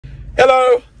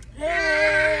Hello.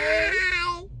 Hi.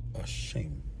 Oh,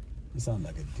 shame. You sound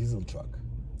like a diesel truck.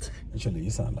 Actually, you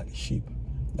sound like a sheep.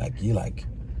 Like you like.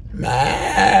 Meh.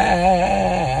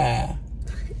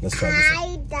 Let's try this.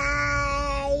 Hi,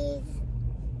 guys.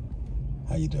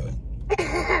 How you doing?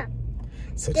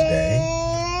 So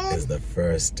today is the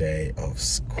first day of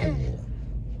school.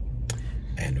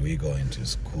 And we're going to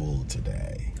school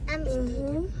today. I'm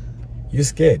scared. You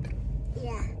scared?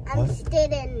 Yeah, I'm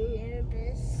scared and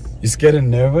nervous. You scared and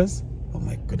nervous? Oh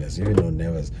my goodness, you didn't know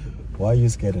nervous. Why are you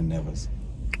scared and nervous?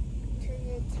 Because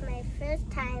it's my first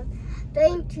time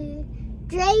going to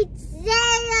grade 0.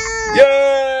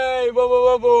 Yay! Whoa,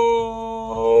 whoa, whoa,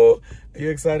 whoa. Are you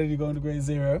excited you're going to grade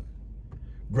 0?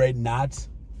 Grade not?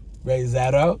 Grade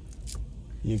 0?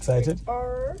 You excited?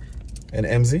 And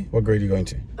MZ, what grade are you going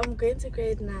to? I'm going to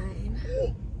grade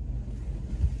 9.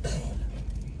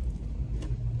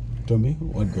 Tombi,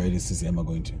 what grade is Sissy Emma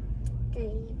going to?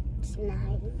 Grade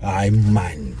 9. Ay,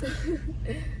 man.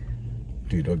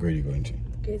 Dude, what grade are you going to?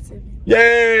 Grade 7.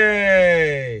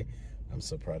 Yay! I'm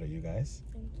so proud of you guys.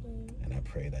 Thank you. And I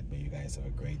pray that may you guys have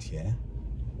a great year.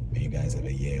 May you guys have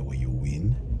a year where you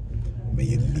win. May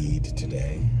you lead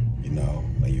today. You know,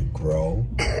 may you grow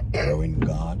in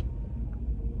God.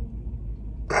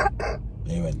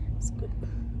 Amen. It's good.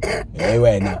 Hey,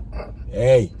 wait now.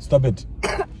 Hey, stop it.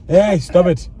 Hey, stop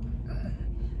it.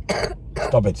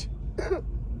 Stop it.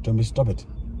 Tommy, stop it.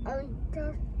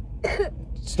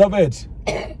 Stop it.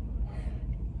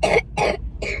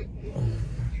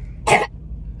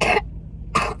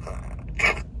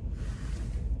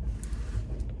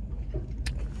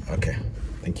 Okay,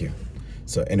 thank you.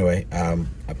 So anyway,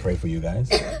 I pray for you guys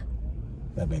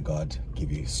that may God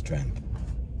give you strength.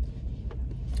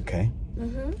 Okay?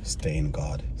 Stay in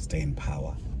God, stay in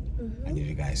power. I need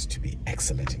you guys to be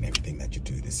excellent in everything that you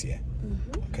do this year.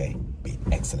 Okay? Be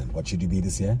excellent. What should you be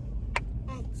this year?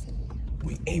 Excellent.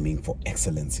 We're aiming for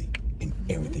excellency in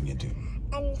everything you do.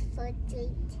 And for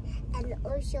grade, and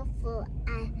also for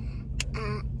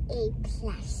A+.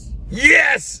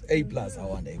 Yes! A+. I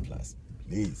want A+.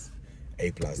 Please.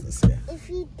 A+ this year. If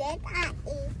we get an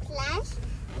A+,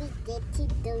 we get to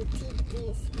go to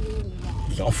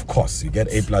Disneyland. Of course, you get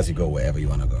A+, you go wherever you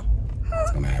want to go.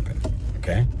 It's going to happen.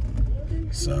 Okay?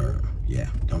 So, yeah.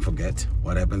 Don't forget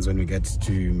what happens when we get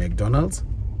to McDonald's.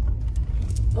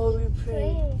 Oh, we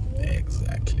pray.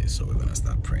 Exactly. So we're going to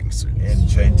start praying soon. In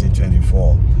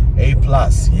 2024, A+,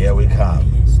 here we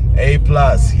come. A+,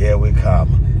 here we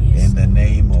come. In the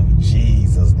name of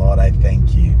Jesus, Lord, I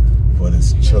thank you for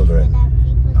these children.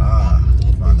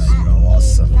 Father, you're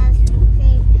awesome.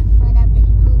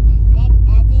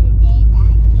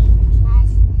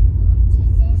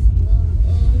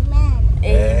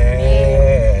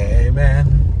 Amen.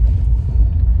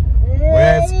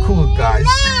 Where it's cool, guys.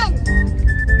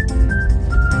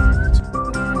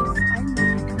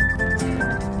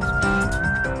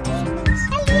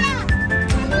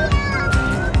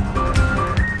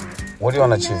 What do you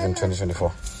want to achieve in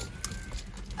 2024?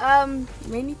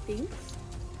 Many things.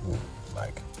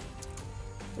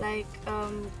 Like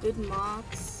good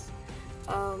marks.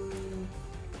 Oh,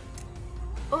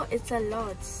 it's a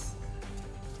lot.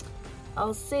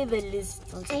 I'll say the list.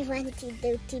 I want to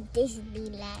go to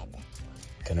Disneyland.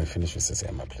 Can we finish with Sissy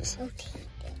Emma, please? Okay.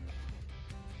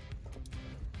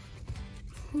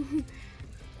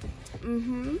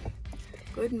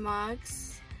 Good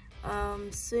marks.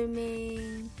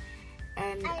 Swimming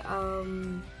and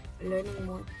learning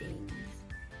more things.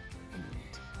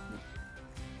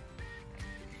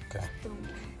 Okay.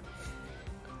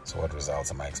 So what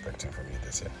results am I expecting from you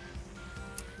this year?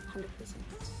 100%.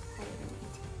 Higher than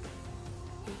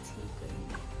 80. 80 going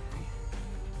higher.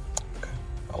 Okay.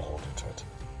 I'll hold you to it.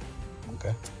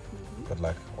 Okay? Good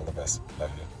luck. All the best.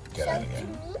 Love you. Get out of here.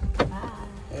 Bye.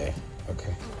 Yeah.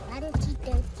 Okay. I want to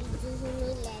go to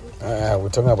Disneyland. We're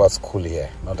talking about school here,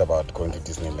 not about going to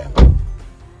Disneyland.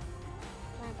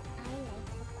 What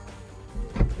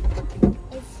I like about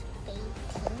is baking.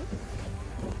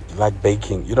 You like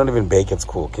baking? You don't even bake at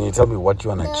school. Can you tell me what you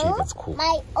want to achieve at school?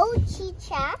 My old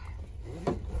teacher,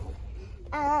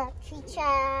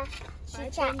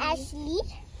 teacher Ashley,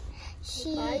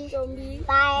 Bye, Tommy.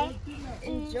 Bye.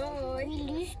 Enjoy. We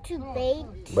used to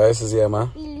bake. Bye, Sissy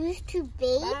Emma. We used to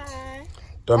bake. Bye.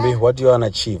 Tombi, what do you want to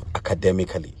achieve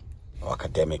academically or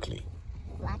academically?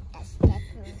 What does that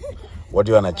mean? What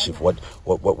do you want to achieve?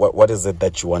 What is it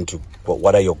that you want to?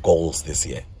 What are your goals this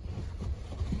year?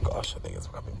 Gosh, I think it's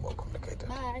becoming more complicated.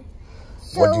 Bye.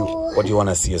 What do you want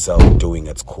to see yourself doing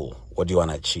at school? What do you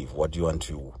want to achieve? What do you want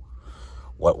to?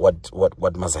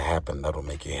 What must happen that will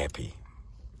make you happy?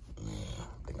 I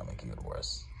think I'm making it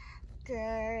worse.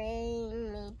 Girl,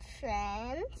 make friends.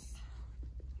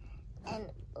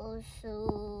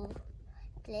 also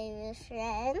play with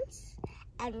friends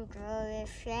and draw with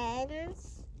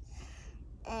friends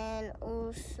and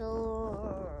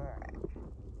also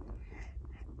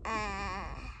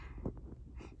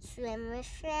swim with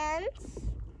friends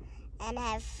and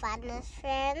have fun with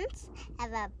friends,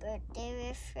 have a birthday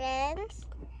with friends.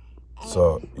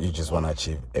 So you just want to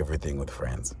achieve everything with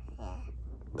friends? Yeah.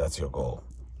 That's your goal?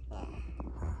 Yeah.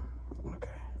 Okay,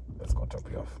 let's go top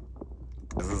you off.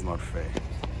 This is not fair.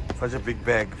 Such a big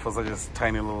bag for such a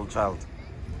tiny little child.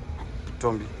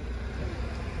 Tombi.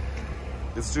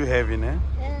 It's too heavy, ne?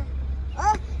 Yeah.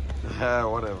 Oh, Yeah,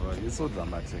 whatever. You're so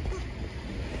dramatic.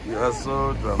 You are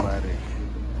so dramatic.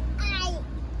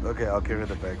 Okay, I'll carry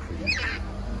the bag for you.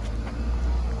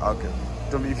 Okay.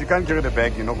 Tombi, if you can't carry the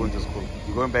bag, you're not going to school.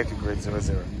 You're going back to grade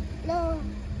 00. no.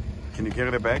 Can you carry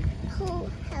the bag? Who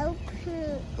help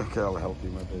you? Okay, I'll help you,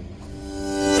 my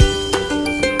baby.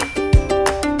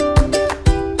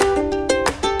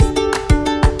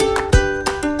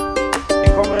 Hey,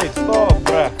 comrade, stop,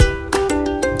 bruh.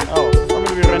 Oh, I'm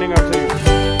gonna be running after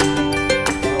you.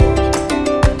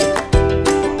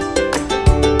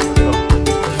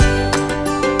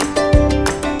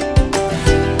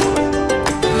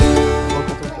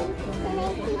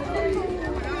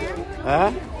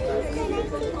 Huh?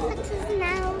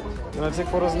 Gonna take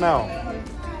photos now?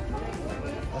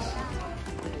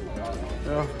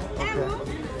 Oh, okay.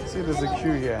 See, there's a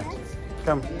queue here.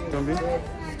 Come, Tombi.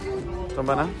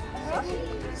 Tombana.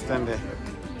 Stand there.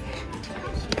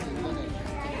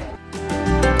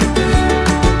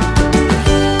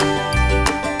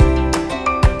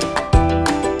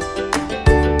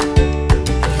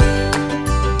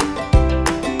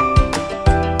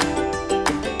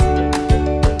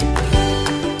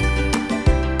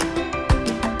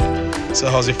 So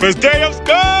how's your first day of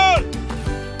school?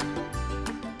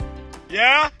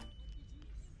 Yeah?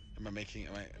 Am I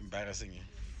embarrassing you?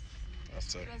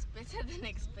 After. It was better than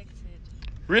expected.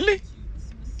 Really?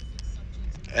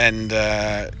 And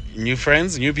new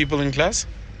friends, new people in class?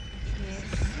 Yes.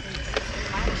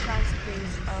 My class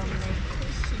is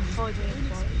like 4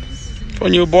 For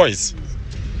new boys. new boys?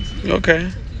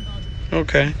 Okay.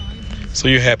 Okay. So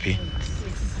you're happy?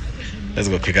 Let's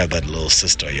go pick out that little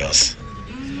sister of yours.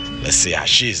 Let's see how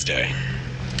she's doing.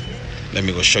 Let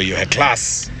me go show you her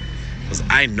class. Because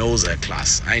I knows her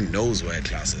class. I knows where her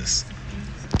class is.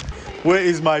 Where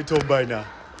is my Tombina?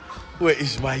 Where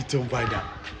is my Tombina?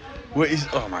 Where is...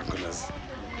 Oh my goodness.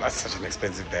 That's such an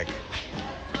expensive bag.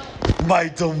 My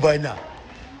Tombina.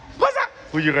 What's up?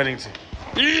 Who are you running to?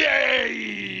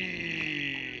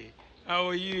 Yay! How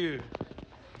are you?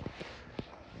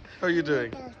 How are you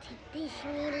doing? Go to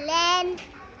Disneyland.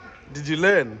 Did you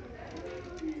learn?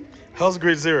 How's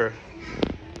grade 0?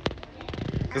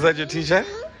 Is that your teacher?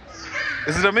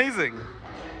 Is it amazing?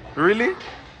 Really?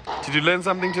 Did you learn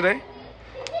something today?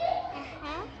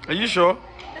 Are you sure?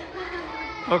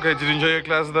 Okay, did you enjoy your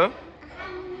class though?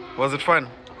 Was it fun?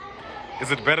 Is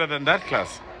it better than that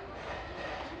class?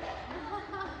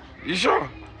 You sure?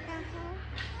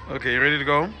 Okay, you ready to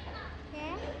go home?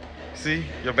 Yeah. See,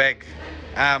 your bag.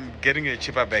 I'm getting a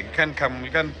cheaper bag. You can't come,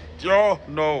 you can't. Oh,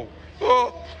 no.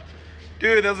 Oh,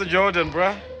 dude, that's a Jordan,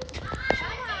 bruh.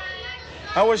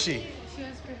 How was she? She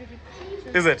was pretty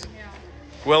good. Is it? Yeah.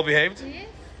 Well behaved? Yes.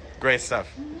 Great stuff.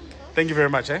 Thank you very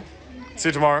much, eh? See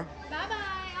you tomorrow. Bye bye.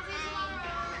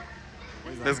 I'll see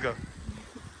you tomorrow. Let's go.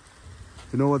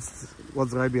 You know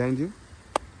what's right behind you?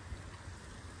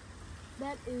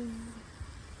 That is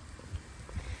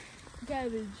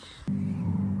cabbage.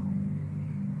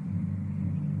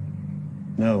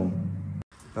 No.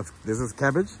 This is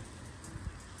cabbage?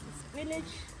 Spinach.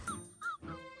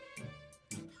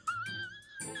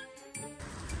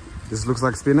 This looks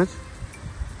like spinach?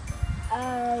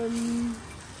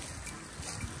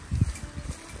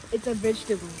 It's a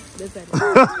vegetable. That's it.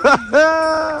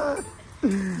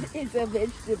 It's a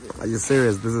vegetable. Are you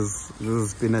serious? This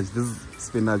is spinach. This is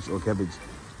spinach or cabbage.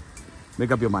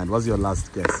 Make up your mind. What's your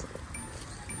last guess?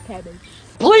 Cabbage.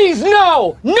 Please,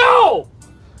 no! No!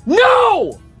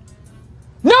 No!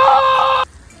 No!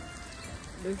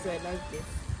 That's my last guess.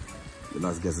 Your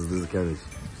last guess is this is cabbage.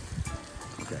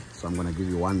 Okay, so I'm gonna give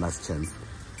you one last chance.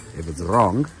 If it's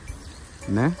wrong,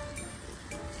 nah,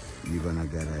 you're gonna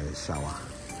get a shower.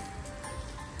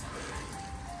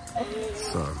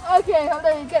 So Okay, hold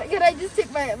on. Can I just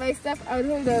take my stuff out?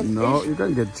 Hold on. no, you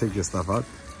can't take your stuff out.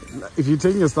 If you're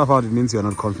taking your stuff out, it means you're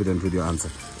not confident with your answer.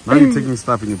 Now you're taking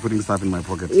stuff and you're putting stuff in my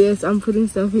pocket. Yes, I'm putting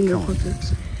stuff in your Come on.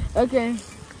 pocket. Okay.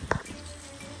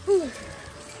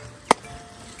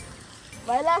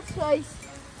 My last choice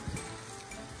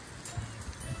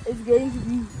is going to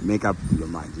be Make up your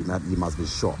mind. You must be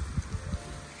sure.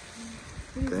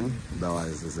 Okay?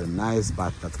 Otherwise, there's a nice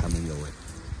bath that's coming your way.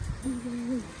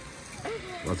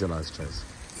 What's your last choice?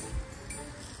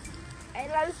 My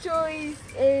last choice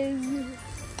is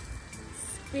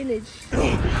spinach. No.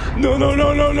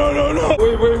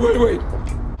 Wait. Wait.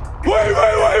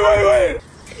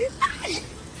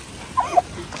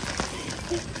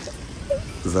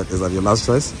 Is that your last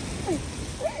choice?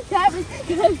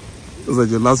 Is that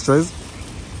your last choice?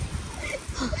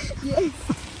 Yes.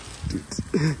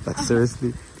 Dude, like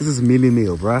seriously? This is mealy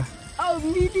meal, bruh. Oh,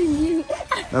 mealy meal.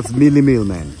 That's mealy meal,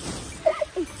 man.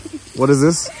 What is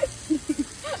this?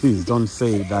 Please don't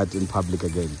say that in public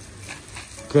again.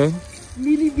 Okay?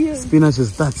 Mealy meal. Spinach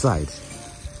is that side.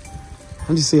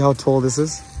 Can't you see how tall this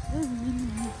is?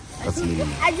 That's mealy meal.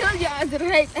 I told you I was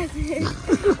right. I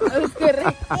was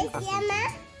correct.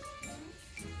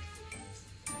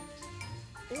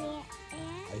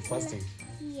 Are you fasting?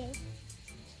 Yes.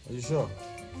 Are you sure?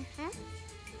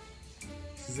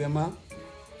 Zema?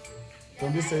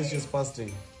 Don't you say she's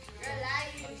fasting?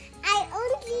 I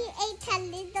only ate a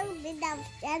little bit of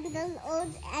jungle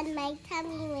oats and my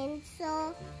tummy went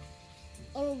so,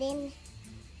 and then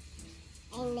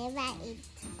I never ate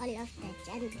all of the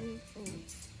jungle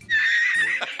oats.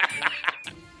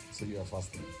 So you are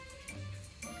fasting.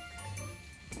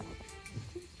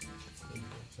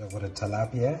 So I've got a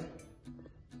tilapia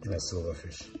and a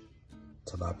silverfish.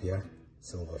 Tilapia,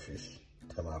 silverfish.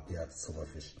 Tilapia,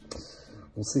 silverfish.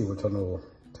 We'll see which one will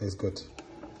taste good.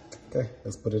 Okay,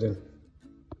 let's put it in.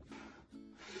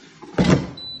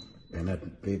 And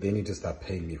they need to start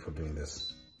paying me for doing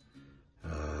this.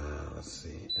 Let's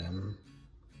see.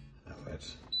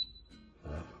 Wait.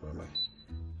 Where am I?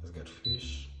 Let's get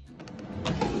fish.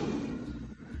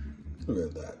 Look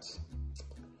at that.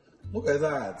 Look at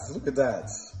that. Look at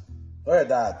that. Look at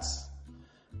that.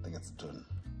 I think it's done.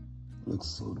 Looks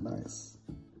so nice.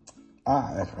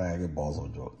 Get balls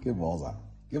on Joe. Get balls out.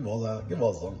 Get balls out. Get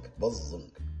balls on. Balls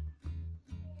on.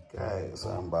 Okay, so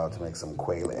I'm about to make some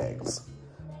quail eggs.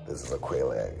 This is a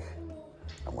quail egg.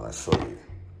 I'm gonna show you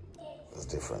this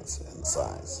difference in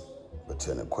size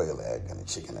between a quail egg and a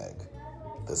chicken egg.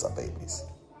 These are babies.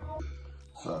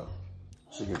 So,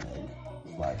 chicken egg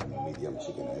is like a medium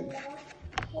chicken egg,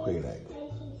 quail egg.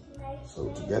 So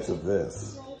to get to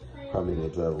this, probably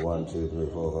need to have 1, 2, 3,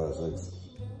 4, 5, 6,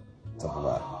 something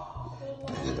like that.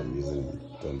 And I'm using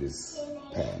this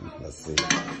pan. Let's see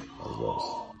how it goes.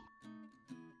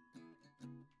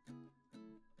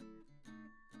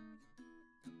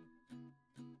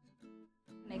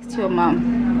 Next to your mom.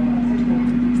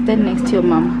 Stand next to your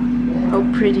mom. How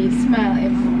pretty. Smile,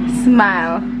 Emma.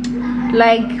 Smile.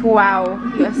 Like, wow.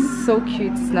 You're so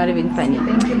cute. It's not even funny.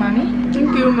 Thank you, mommy.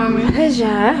 Thank you, mommy.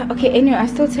 Pleasure. Okay, anyway, I'm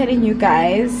still telling you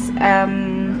guys.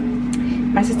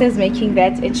 My sister's making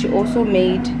that, and she also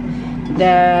made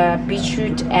the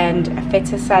beetroot and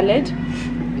feta salad.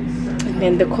 And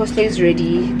then the coleslaw is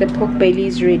ready. The pork belly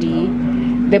is ready.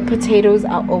 The potatoes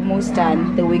are almost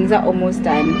done. The wings are almost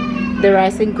done. The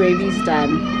rice and gravy is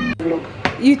done.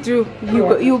 You too.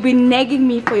 You'll be nagging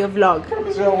me for your vlog.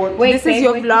 Wait, this is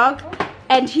your vlog,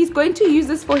 and he's going to use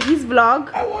this for his vlog.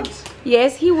 I want.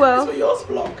 Yes, he will. For yours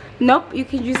vlog. Nope, you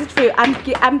can use it for you.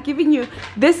 I'm giving you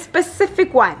this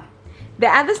specific one. The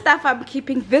other stuff I'm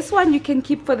keeping. This one you can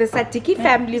keep for the Satiki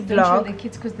family Don't show vlog. the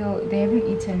kids because they haven't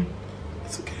eaten.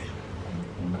 It's okay.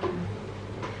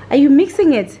 Are you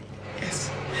mixing it?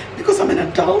 Yes. Because I'm an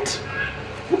adult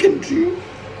who can do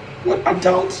what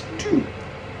adults do.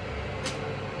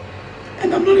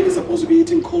 And I'm not even supposed to be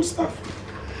eating cold stuff.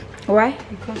 Why?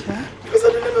 Because what? Because I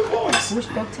don't have a voice. Which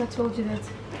doctor told you that?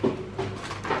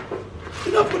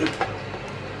 Enough with it.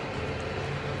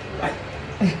 Bye.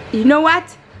 You know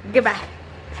what? Goodbye.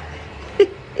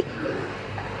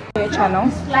 Your channel.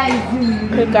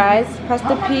 Okay guys,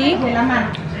 Pastor P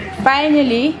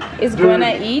finally is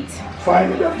gonna eat.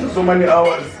 Finally, after so many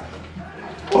hours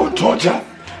of torture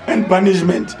and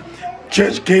punishment,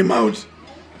 church came out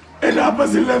at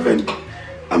 11:30.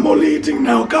 I'm only eating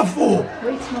now, ka 4.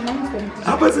 Wait, my mom's going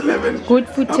to. 11:30. Good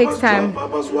food takes time.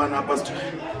 1, 2.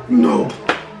 No.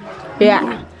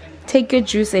 Yeah. Take your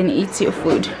juice and eat your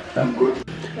food. I'm good.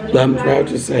 I'm proud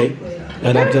to say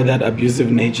that after that abusive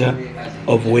nature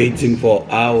of waiting for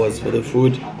hours for the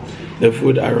food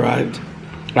arrived.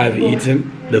 I've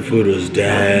eaten. The food was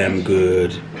damn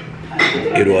good.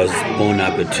 It was bon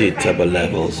appetit type of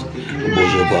levels.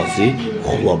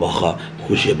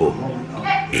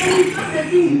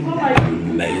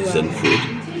 Amazing food.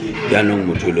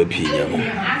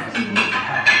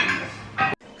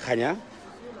 Khanya,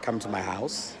 come to my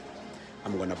house.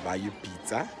 I'm gonna buy you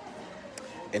pizza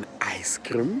and ice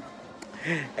cream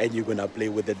And you're gonna play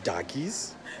with the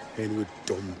doggies and with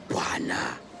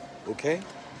Dombana. Okay?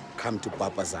 Come to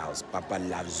Papa's house. Papa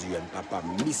loves you and Papa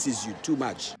misses you too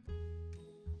much.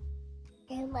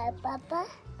 And my papa?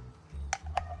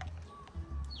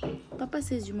 Papa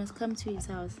says you must come to his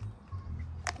house.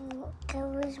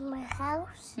 Come to my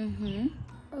house?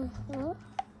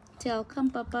 Tell, come,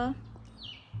 Papa.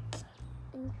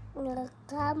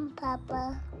 Come,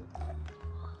 Papa.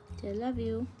 Tell, love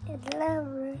you. I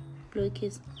love you. Blow a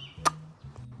kiss.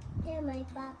 You're my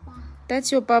papa.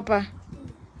 That's your papa.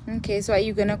 Okay, so are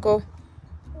you gonna go?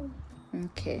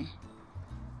 Okay.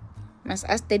 Must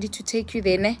ask Daddy to take you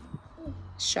there, ne?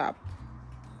 Sharp.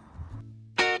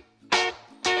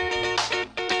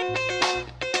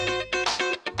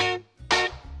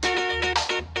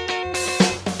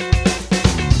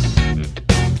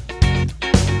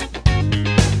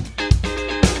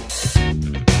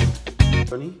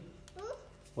 Tony,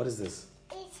 what is this?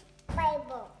 It's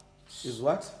Bible. Is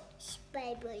what? It's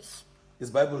Bibles.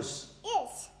 Is Bibles?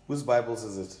 Yes. Whose Bibles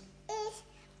is it? It's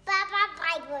Papa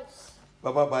Bibles.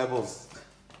 Papa Bibles.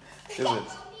 Is it?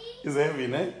 It's heavy,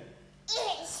 ne?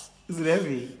 Yes. Is it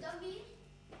heavy?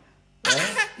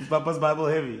 Is Papa's Bible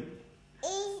heavy?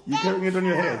 You carrying it on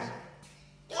your head?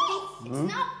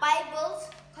 It's not Bibles,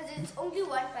 because it's only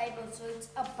one Bible, so it's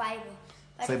a Bible.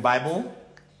 But Say Bible.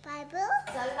 Bible?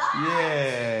 it's a lot.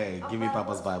 Yeah. Give me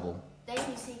Papa's Bible. Then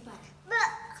you say Bible.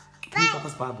 Give me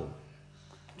Papa's Bible.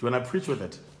 Do you want to preach with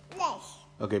it? Yes.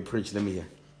 Okay, preach. Let me hear.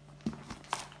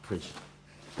 Preach.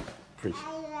 Preach.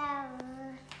 I love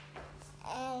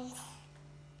and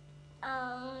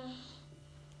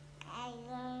I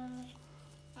love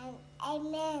and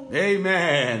amen.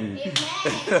 Amen.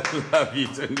 Love you,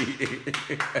 Tony.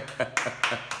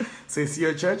 Say, see you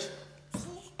at church.